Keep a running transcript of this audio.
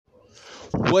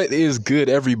What is good,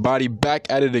 everybody? Back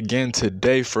at it again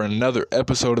today for another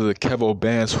episode of the Kevo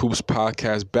Bands Hoops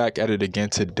Podcast. Back at it again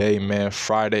today, man.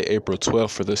 Friday, April 12th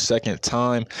for the second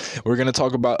time. We're going to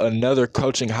talk about another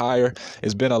coaching hire.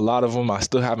 It's been a lot of them. I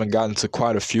still haven't gotten to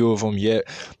quite a few of them yet.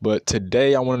 But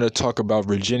today I wanted to talk about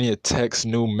Virginia Tech's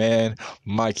new man,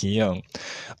 Mike Young.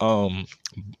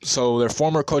 So their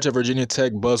former coach at Virginia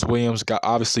Tech, Buzz Williams, got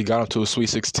them to a Sweet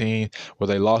 16 where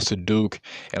they lost to Duke.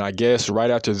 And I guess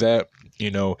right after that,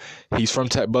 he's from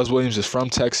Buzz Williams is from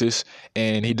Texas,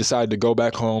 and he decided to go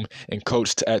back home and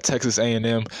coach at Texas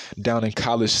A&M down in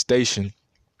College Station.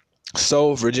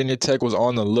 So Virginia Tech was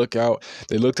on the lookout.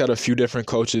 They looked at a few different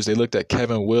coaches. They looked at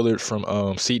Kevin Willard from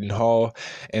Seton Hall,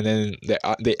 and then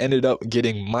they ended up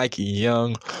getting Mike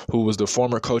Young, who was the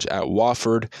former coach at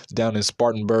Wofford down in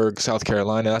Spartanburg, South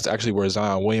Carolina. That's actually where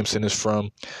Zion Williamson is from.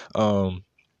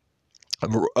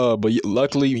 But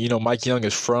luckily, Mike Young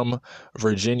is from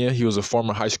Virginia. He was a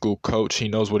former high school coach. He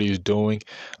knows what he's doing.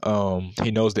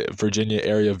 He knows the Virginia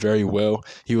area very well.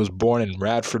 He was born in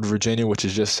Radford, Virginia, which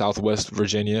is just southwest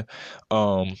Virginia.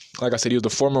 Like I said, he was the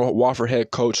former Wofford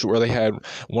head coach, where they had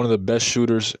one of the best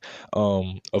shooters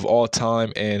of all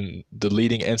time and the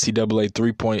leading NCAA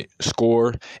three-point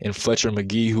scorer in Fletcher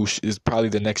McGee, who is probably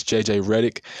the next J.J.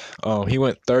 Redick. He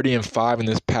went 30-5 in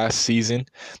this past season.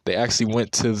 They actually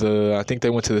went to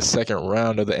the second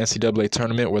round of the NCAA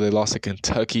tournament, where they lost to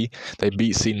Kentucky. They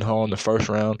beat Seton Hall in the first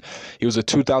round. He was a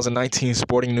 2019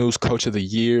 Sporting News Coach of the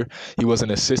Year. He was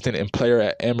an assistant and player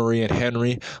at Emory and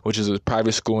Henry, which is a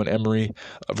private school in Emory,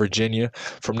 Virginia,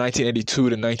 from 1982 to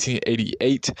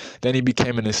 1988. Then he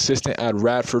became an assistant at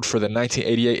Radford for the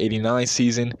 1988-89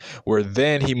 season, where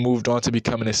then he moved on to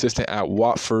become an assistant at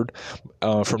Watford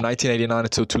from 1989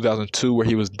 until 2002, where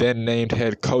he was then named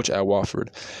head coach at Wofford.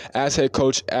 As head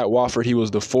coach at Wofford, he was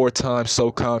the four-time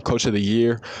SoCon Coach of the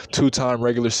Year, two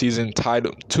regular season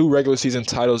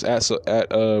titles at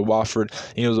Wofford,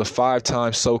 and he was a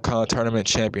five-time SoCon tournament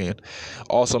champion,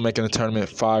 also making the tournament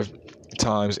 5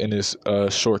 times in his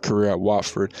short career at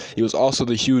Wofford. He was also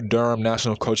the Hugh Durham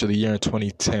National Coach of the Year in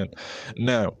 2010.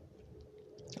 Now,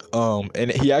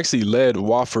 and he actually led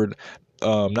Wofford.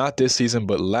 Not this season,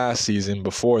 but last season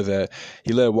before that,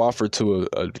 he led Wofford to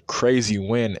a crazy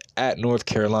win at North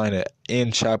Carolina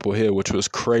in Chapel Hill, which was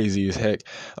crazy as heck.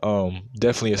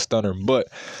 Definitely a stunner. But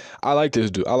I like this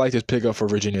dude. I like this pickup for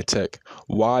Virginia Tech.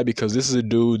 Why? Because this is a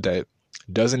dude that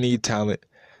doesn't need talent,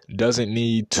 doesn't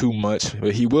need too much,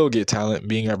 but he will get talent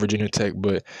being at Virginia Tech,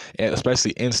 but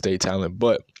especially in-state talent.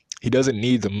 But he doesn't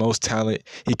need the most talent.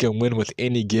 He can win with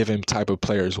any given type of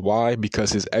players. Why?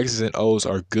 Because his X's and O's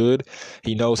are good.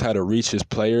 He knows how to reach his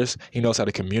players. He knows how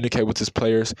to communicate with his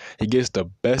players. He gets the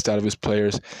best out of his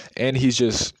players. And he's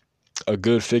just a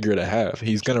good figure to have.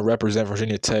 He's going to represent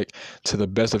Virginia Tech to the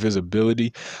best of his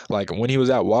ability. Like when he was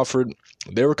at Wofford,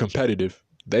 they were competitive.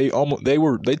 They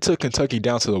took Kentucky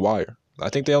down to the wire. I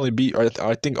think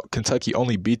Kentucky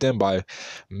only beat them by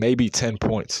maybe 10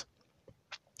 points.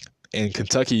 And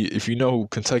Kentucky, if you know who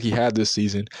Kentucky had this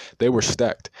season, they were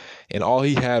stacked. And all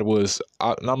he had was,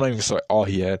 I'm not even sorry, all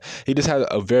he had. He just had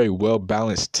a very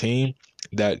well-balanced team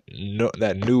that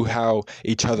knew how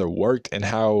each other worked and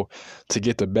how to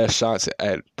get the best shots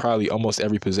at probably almost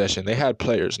every possession. They had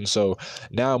players. And so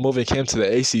now moving him to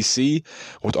the ACC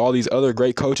with all these other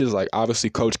great coaches, like obviously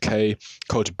Coach K,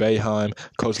 Coach Boeheim,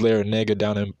 Coach Larrañaga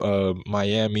down in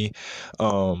Miami,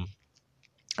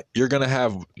 you're going to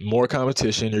have more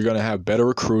competition. You're going to have better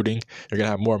recruiting. You're going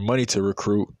to have more money to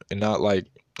recruit, and not like,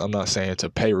 I'm not saying to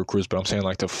pay recruits, but I'm saying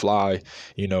like to fly,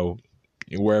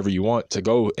 wherever you want to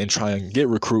go and try and get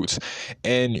recruits.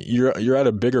 And you're at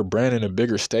a bigger brand and a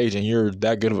bigger stage, and you're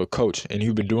that good of a coach, and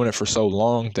you've been doing it for so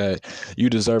long that you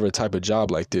deserve a type of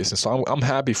job like this. And so I'm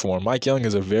happy for him. Mike Young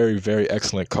is a very, very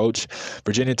excellent coach.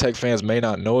 Virginia Tech fans may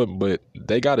not know it, but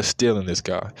they got a steal in this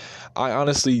guy. I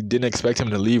honestly didn't expect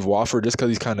him to leave Wofford just because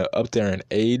he's kind of up there in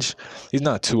age. He's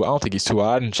not I don't think he's too old.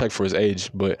 I didn't check for his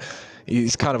age, but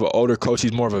he's kind of an older coach.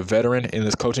 He's more of a veteran in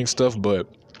this coaching stuff,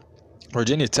 but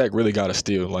Virginia Tech really got a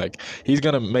steal. Like, he's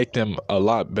going to make them a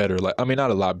lot better. Not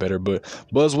a lot better, but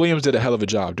Buzz Williams did a hell of a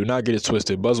job. Do not get it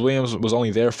twisted. Buzz Williams was only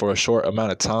there for a short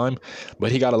amount of time, but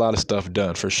he got a lot of stuff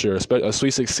done for sure. A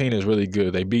Sweet 16 is really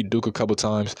good. They beat Duke a couple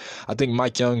times. I think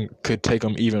Mike Young could take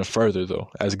them even further, though.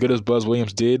 As good as Buzz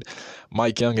Williams did,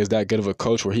 Mike Young is that good of a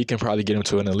coach where he can probably get him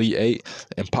to an Elite Eight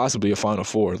and possibly a Final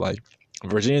Four. Like,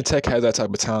 Virginia Tech has that type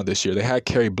of talent this year. They had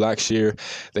Kerry Blackshear.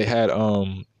 They had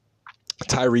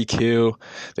Tyreek Hill.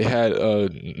 They had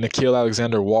Nickeil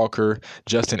Alexander-Walker,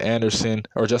 Justin Anderson,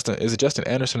 is it Justin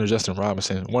Anderson or Justin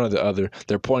Robinson? One or the other.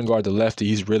 Their point guard, the lefty,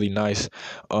 he's really nice.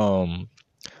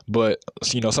 But But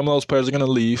some of those players are going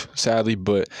to leave, sadly.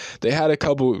 But they had a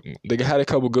couple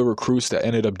good recruits that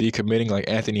ended up decommitting, like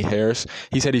Anthony Harris.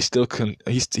 He said he's still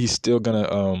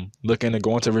gonna look into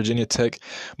going to Virginia Tech,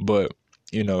 but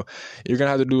you're gonna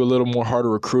have to do a little more harder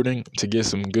recruiting to get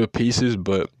some good pieces.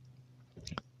 But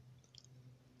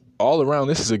all around,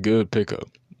 this is a good pickup.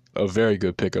 A very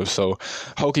good pickup. So,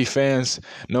 Hokie fans,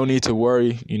 no need to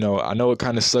worry. I know it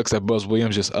kind of sucks that Buzz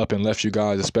Williams just up and left you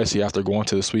guys, especially after going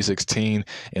to the Sweet 16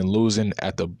 and losing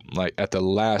at the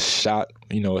last shot.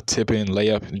 A tip-in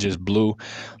layup just blew.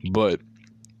 But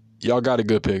y'all got a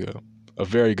good pickup. A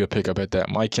very good pickup at that.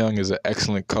 Mike Young is an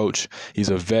excellent coach. He's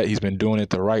a vet. He's been doing it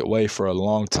the right way for a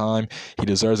long time. He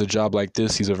deserves a job like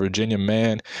this. He's a Virginia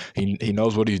man. He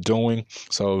knows what he's doing.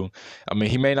 So,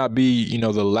 he may not be,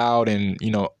 the loud and,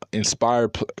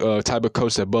 inspired type of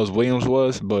coach that Buzz Williams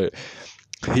was, but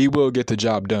he will get the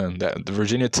job done. That the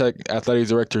Virginia Tech athletic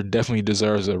director definitely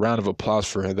deserves a round of applause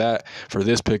for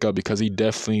this pickup, because he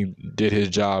definitely did his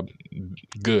job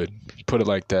good. Put it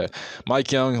like that.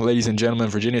 Mike Young, ladies and gentlemen,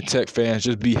 Virginia Tech fans,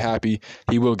 just be happy.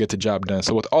 He will get the job done.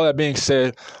 So with all that being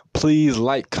said, please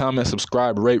like, comment,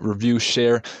 subscribe, rate, review,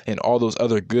 share, and all those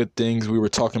other good things. We were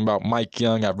talking about Mike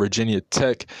Young at Virginia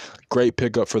Tech. Great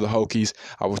pickup for the Hokies.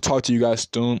 I will talk to you guys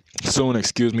soon.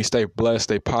 Stay blessed,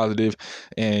 stay positive,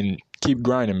 and keep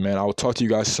grinding, man. I will talk to you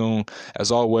guys soon.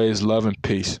 As always, love and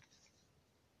peace.